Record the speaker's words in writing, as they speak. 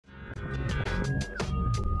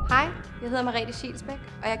Hej, jeg hedder Mærkesager,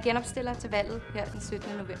 og jeg genopstiller til valget her den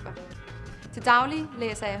 17. november. Til daglig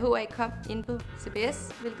læser jeg HA-kom inde på CBS,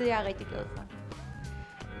 hvilket jeg er rigtig glad for.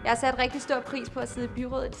 Jeg har sat rigtig stor pris på at sidde i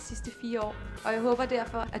byrådet de sidste 4 år, og jeg håber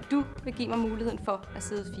derfor, at du vil give mig muligheden for at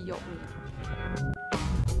sidde 4 år mere.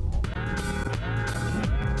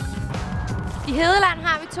 I Hedeland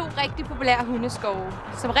har vi 2 rigtig populære hundeskove,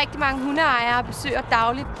 som rigtig mange hundeejere besøger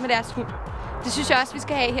dagligt med deres hund. Det synes jeg også, vi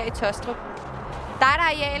skal have her i Taastrup. Der er et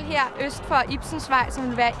areal her øst for Ibsensvej, som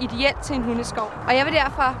vil være ideelt til en hundeskov, og jeg vil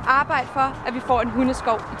derfor arbejde for, at vi får en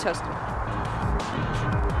hundeskov i Taastrup.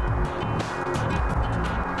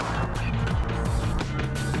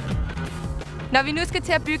 Når vi nu skal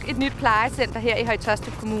til at bygge et nyt plejecenter her i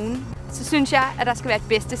Høje-Taastrup Kommune, så synes jeg, at der skal være et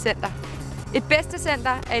bedstecenter. Et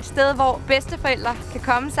bedstecenter er et sted, hvor bedsteforældre kan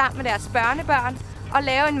komme sammen med deres børnebørn og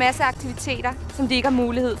lave en masse aktiviteter, som de ikke har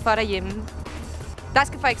mulighed for derhjemme. Der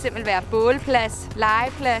skal for eksempel være bålplads,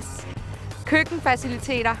 legeplads,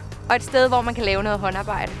 køkkenfaciliteter og et sted, hvor man kan lave noget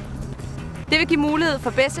håndarbejde. Det vil give mulighed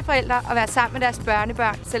for bedsteforældre at være sammen med deres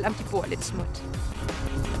børnebørn, selvom de bor lidt smukt.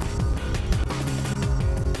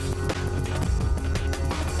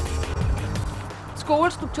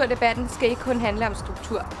 Skolestrukturdebatten skal ikke kun handle om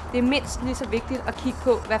struktur. Det er mindst lige så vigtigt at kigge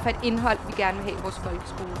på, hvad for et indhold vi gerne vil have i vores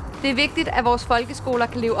folkeskole. Det er vigtigt, at vores folkeskoler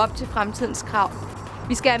kan leve op til fremtidens krav.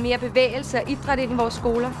 Vi skal have mere bevægelse og idræt ind i vores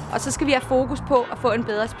skoler, og så skal vi have fokus på at få en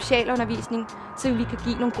bedre specialundervisning, så vi kan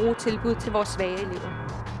give nogle gode tilbud til vores svage elever.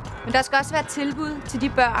 Men der skal også være tilbud til de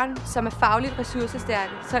børn, som er fagligt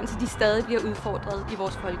ressourcestærke, sådan så de stadig bliver udfordret i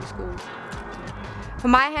vores folkeskole. For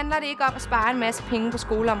mig handler det ikke om at spare en masse penge på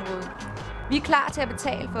skoleområdet. Vi er klar til at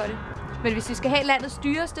betale for det, men hvis vi skal have landets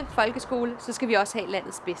dyreste folkeskole, så skal vi også have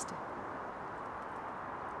landets bedste.